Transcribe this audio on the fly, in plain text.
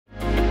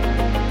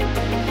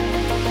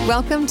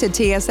Welcome to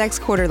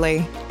TSX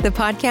Quarterly, the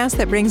podcast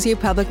that brings you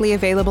publicly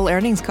available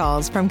earnings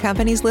calls from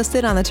companies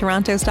listed on the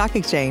Toronto Stock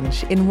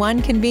Exchange in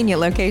one convenient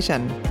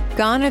location.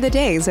 Gone are the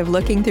days of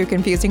looking through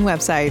confusing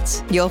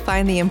websites. You'll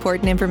find the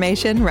important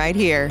information right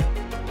here.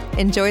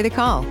 Enjoy the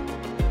call.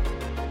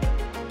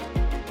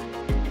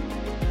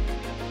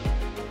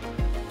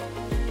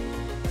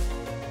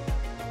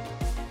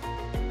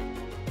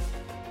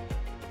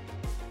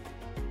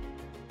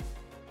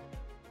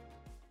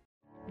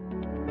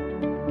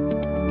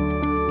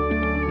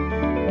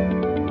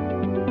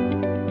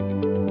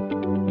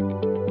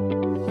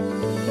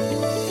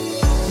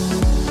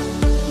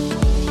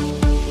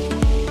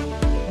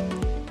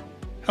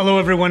 Hello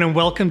everyone and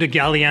welcome to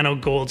Galiano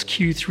Gold's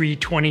Q3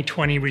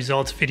 2020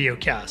 results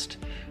videocast.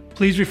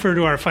 Please refer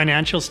to our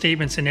financial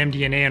statements and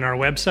MD&A on our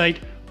website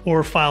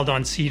or filed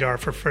on SEDAR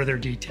for further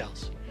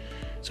details.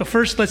 So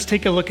first, let's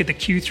take a look at the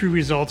Q3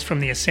 results from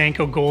the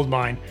Asanko Gold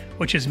Mine,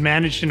 which is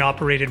managed and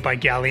operated by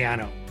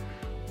Galiano.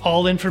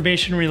 All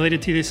information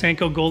related to the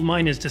Asanko Gold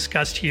Mine is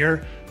discussed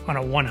here on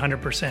a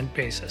 100%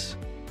 basis.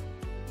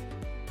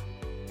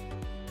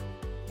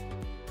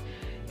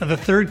 Now, the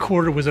third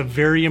quarter was a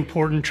very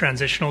important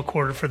transitional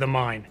quarter for the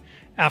mine.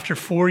 After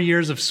 4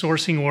 years of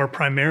sourcing ore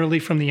primarily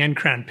from the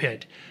Nkran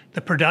pit, the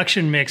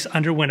production mix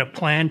underwent a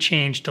planned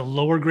change to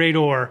lower grade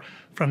ore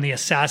from the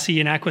Esaase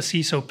and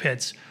Akwasiso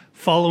pits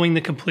following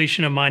the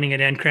completion of mining at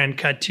Nkran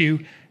Cut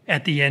 2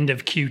 at the end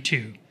of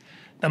Q2.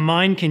 The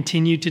mine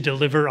continued to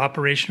deliver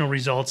operational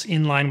results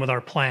in line with our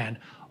plan,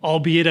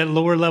 albeit at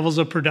lower levels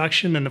of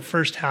production than the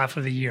first half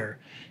of the year.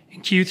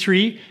 In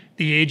Q3,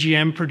 the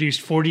AGM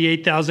produced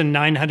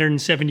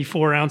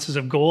 48,974 ounces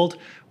of gold,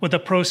 with the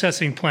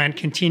processing plant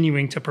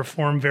continuing to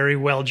perform very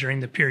well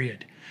during the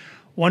period.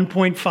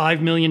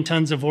 1.5 million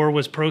tons of ore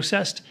was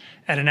processed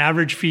at an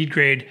average feed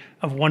grade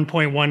of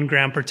 1.1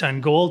 gram per ton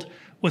gold,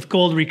 with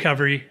gold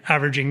recovery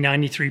averaging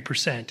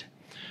 93%.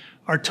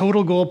 Our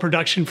total gold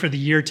production for the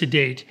year to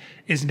date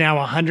is now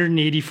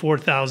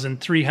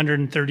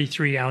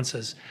 184,333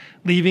 ounces,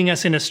 leaving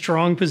us in a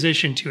strong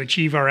position to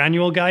achieve our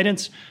annual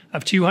guidance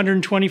of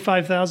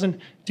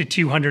 225,000 to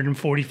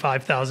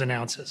 245,000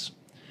 ounces.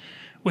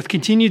 With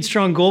continued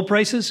strong gold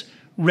prices,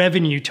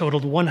 revenue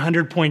totaled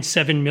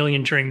 $100.7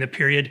 million during the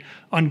period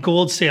on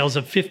gold sales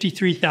of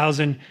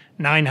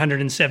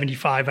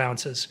 53,975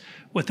 ounces,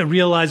 with the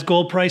realized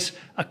gold price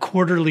a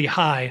quarterly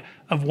high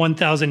of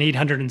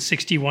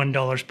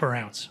 $1,861 per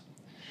ounce.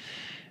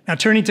 Now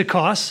turning to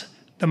costs,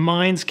 the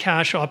mine's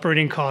cash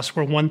operating costs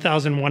were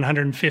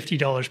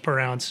 $1,150 per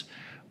ounce,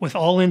 with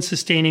all-in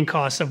sustaining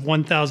costs of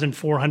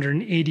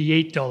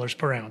 $1,488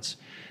 per ounce.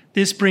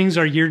 This brings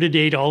our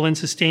year-to-date all-in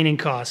sustaining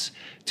costs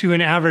to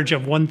an average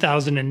of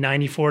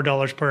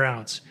 $1,094 per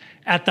ounce,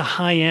 at the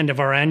high end of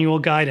our annual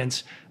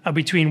guidance of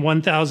between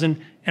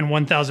 $1,000 and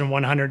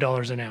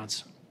 $1,100 an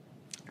ounce.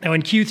 Now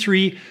in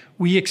Q3,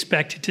 we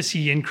expected to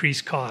see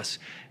increased costs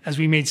as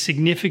we made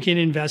significant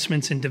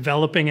investments in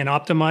developing and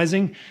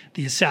optimizing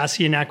the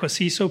Esaase and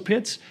Akwasiso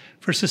pits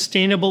for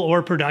sustainable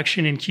ore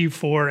production in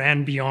Q4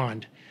 and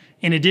beyond.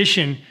 In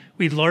addition,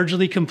 we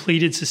largely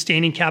completed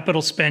sustaining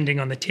capital spending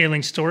on the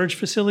tailings storage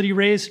facility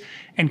raise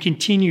and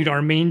continued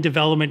our main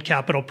development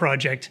capital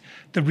project,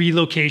 the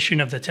relocation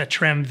of the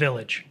Tatrem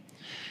village.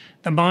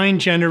 The mine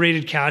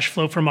generated cash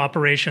flow from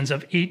operations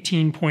of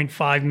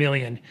 $18.5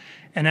 million,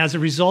 and as a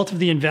result of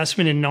the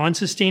investment in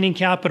non-sustaining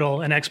capital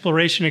and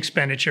exploration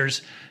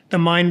expenditures, the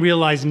mine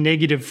realized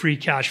negative free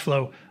cash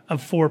flow of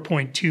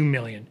 $4.2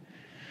 million.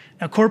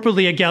 Now,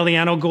 corporately at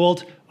Galiano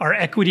Gold, our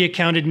equity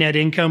accounted net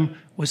income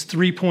was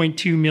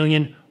 $3.2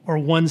 million or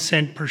 1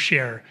 cent per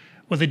share,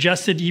 with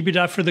adjusted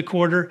EBITDA for the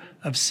quarter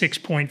of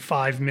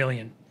 $6.5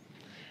 million.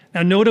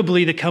 Now,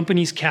 notably, the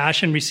company's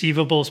cash and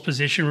receivables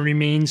position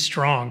remains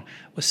strong,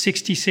 with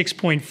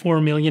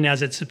 $66.4 million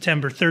as of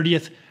September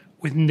 30th,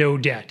 with no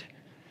debt.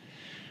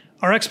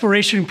 Our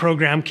exploration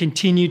program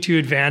continued to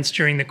advance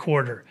during the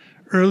quarter.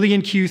 Early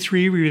in Q3,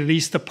 we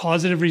released the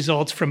positive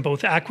results from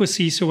both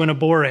Akwasiso and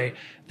Abore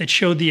that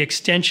showed the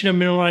extension of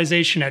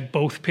mineralization at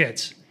both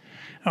pits.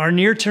 Our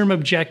near-term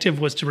objective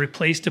was to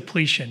replace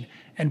depletion,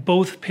 and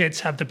both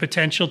pits have the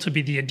potential to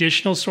be the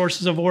additional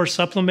sources of ore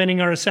supplementing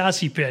our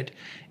Esaase pit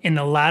in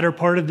the latter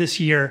part of this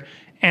year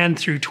and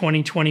through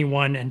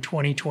 2021 and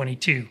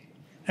 2022.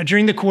 Now,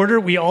 during the quarter,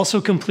 we also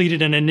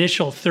completed an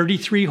initial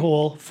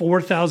 33-hole,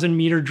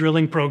 4,000-meter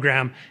drilling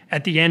program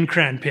at the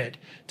Nkran pit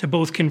to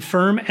both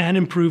confirm and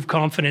improve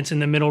confidence in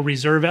the mineral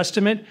reserve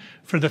estimate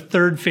for the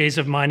third phase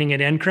of mining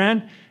at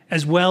Nkran,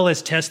 as well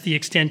as test the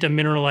extent of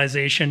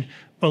mineralization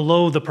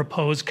below the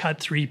proposed Cut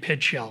 3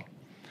 pit shell.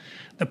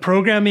 The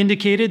program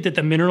indicated that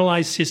the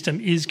mineralized system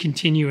is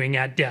continuing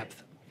at depth.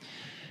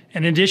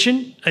 In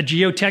addition, a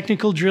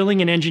geotechnical drilling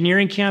and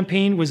engineering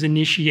campaign was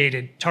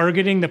initiated,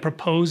 targeting the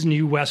proposed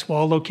new west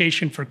wall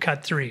location for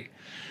Cut 3.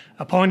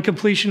 Upon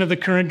completion of the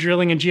current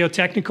drilling and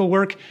geotechnical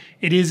work,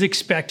 it is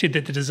expected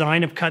that the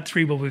design of Cut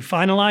 3 will be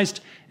finalized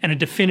and a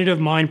definitive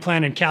mine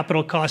plan and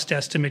capital cost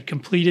estimate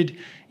completed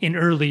in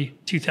early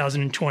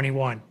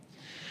 2021.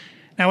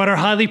 Now, at our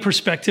highly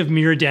prospective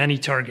Miradani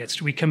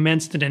targets, we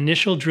commenced an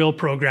initial drill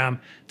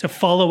program to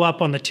follow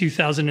up on the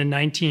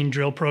 2019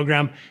 drill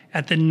program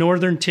at the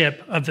northern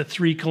tip of the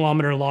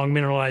 3-kilometer-long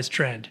mineralized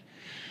trend.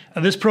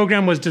 This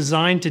program was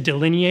designed to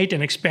delineate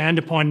and expand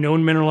upon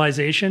known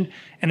mineralization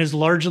and is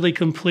largely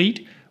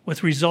complete,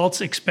 with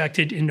results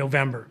expected in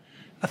November.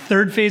 A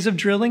third phase of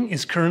drilling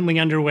is currently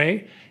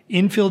underway,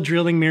 infill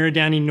drilling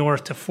Miradani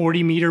North to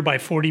 40-meter by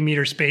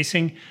 40-meter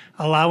spacing,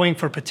 allowing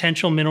for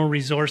potential mineral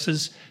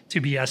resources to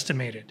be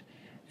estimated.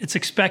 It's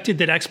expected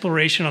that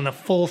exploration on the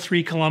full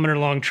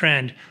 3-kilometer-long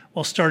trend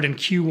will start in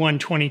Q1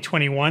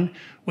 2021,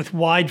 with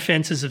wide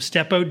fences of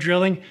step-out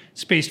drilling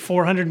spaced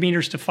 400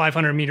 meters to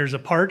 500 meters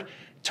apart,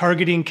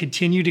 targeting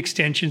continued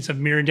extensions of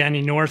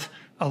Miradani North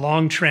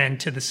along trend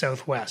to the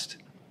southwest.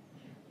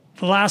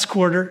 The last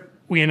quarter,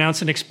 we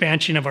announced an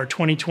expansion of our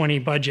 2020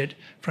 budget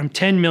from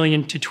 $10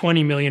 million to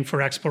 $20 million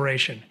for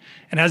exploration.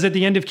 And as at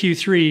the end of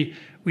Q3,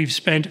 we've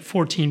spent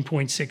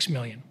 $14.6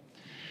 million.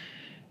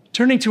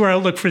 Turning to our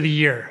outlook for the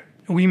year,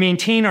 we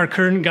maintain our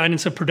current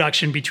guidance of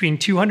production between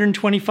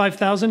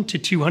 225,000 to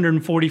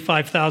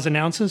 245,000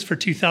 ounces for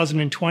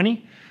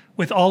 2020,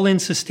 with all-in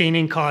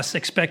sustaining costs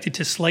expected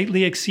to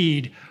slightly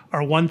exceed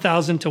our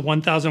 $1,000 to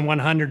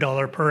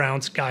 $1,100 per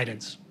ounce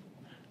guidance.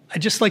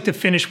 I'd just like to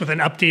finish with an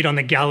update on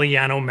the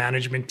Galiano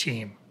management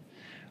team.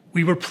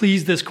 We were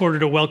pleased this quarter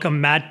to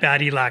welcome Matt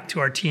Badylak to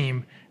our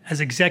team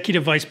as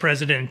Executive Vice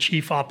President and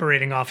Chief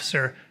Operating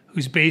Officer,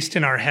 who's based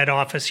in our head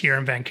office here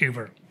in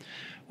Vancouver.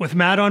 With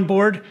Matt on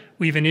board,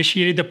 we've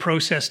initiated the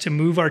process to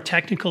move our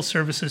technical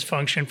services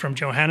function from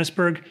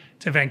Johannesburg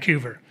to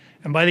Vancouver.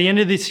 And by the end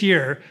of this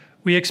year,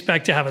 we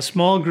expect to have a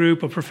small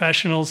group of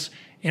professionals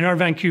in our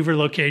Vancouver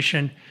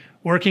location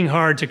working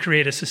hard to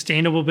create a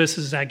sustainable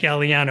business at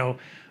Galiano,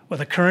 with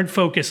a current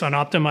focus on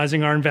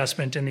optimizing our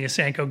investment in the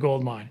Asanko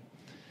gold mine.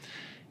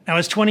 Now,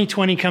 as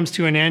 2020 comes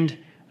to an end,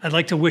 I'd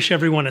like to wish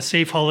everyone a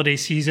safe holiday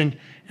season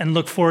and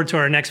look forward to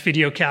our next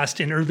video cast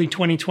in early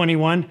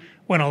 2021,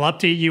 when I'll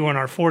update you on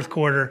our fourth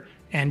quarter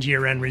and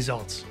year-end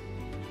results.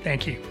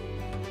 Thank you.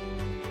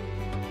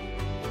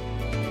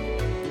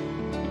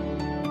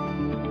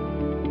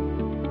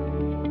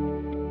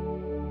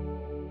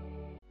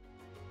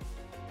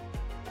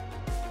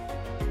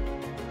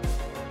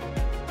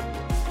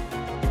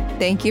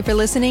 Thank you for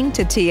listening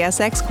to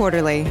TSX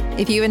Quarterly.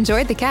 If you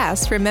enjoyed the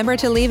cast, remember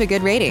to leave a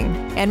good rating.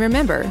 And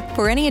remember,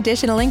 for any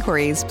additional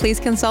inquiries,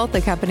 please consult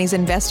the company's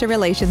investor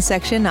relations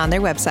section on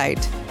their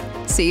website.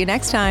 See you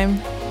next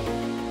time.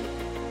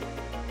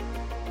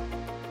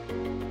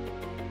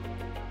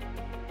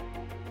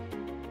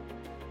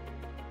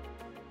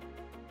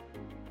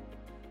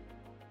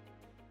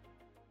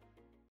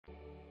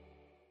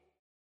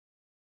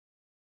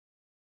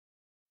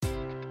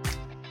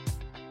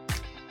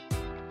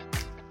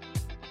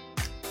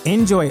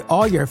 Enjoy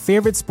all your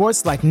favorite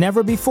sports like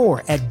never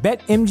before at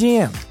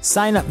BetMGM.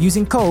 Sign up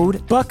using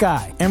code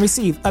Buckeye and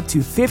receive up to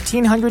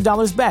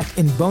 $1,500 back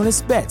in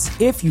bonus bets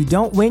if you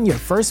don't win your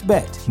first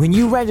bet. When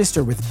you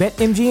register with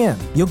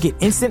BetMGM, you'll get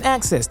instant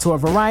access to a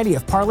variety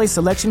of parlay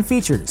selection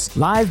features,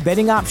 live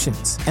betting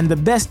options, and the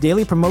best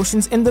daily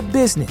promotions in the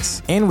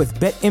business. And with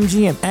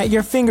BetMGM at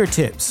your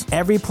fingertips,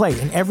 every play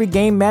and every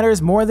game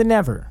matters more than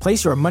ever.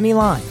 Place your money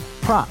line,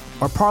 prop,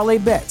 or parlay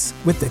bets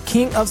with the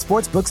king of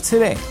sportsbooks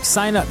today.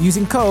 Sign up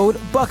using code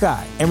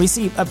Buckeye and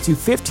receive up to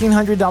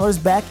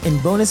 $1,500 back in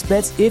bonus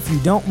bets if you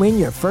don't win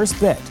your first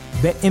bet.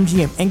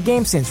 BetMGM and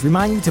GameSense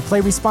remind you to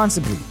play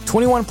responsibly.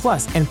 21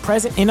 plus and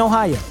present in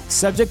Ohio,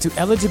 subject to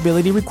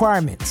eligibility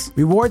requirements.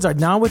 Rewards are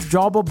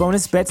non-withdrawable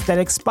bonus bets that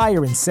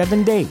expire in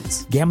 7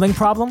 days. Gambling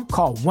problem?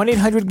 Call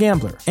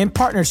 1-800-GAMBLER. In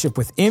partnership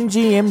with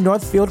MGM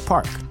Northfield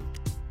Park.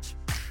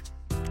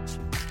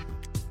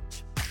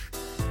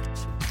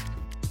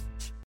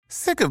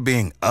 Sick of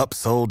being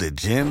upsold at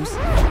gyms?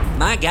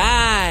 My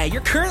guy,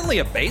 you're currently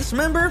a base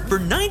member? For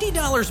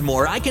 $90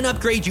 more, I can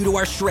upgrade you to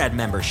our Shred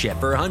membership.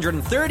 For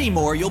 $130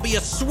 more, you'll be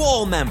a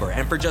Swole member.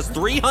 And for just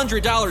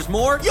 $300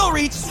 more, you'll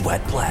reach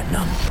Sweat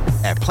Platinum.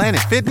 At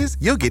Planet Fitness,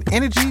 you'll get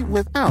energy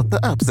without the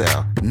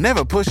upsell.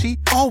 Never pushy,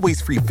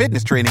 always free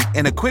fitness training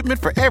and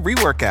equipment for every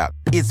workout.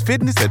 It's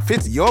fitness that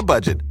fits your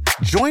budget.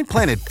 Join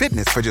Planet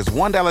Fitness for just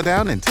 $1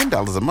 down and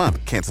 $10 a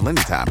month. Cancel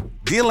anytime.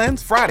 Deal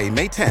ends Friday,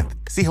 May 10th.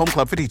 See Home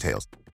Club for details.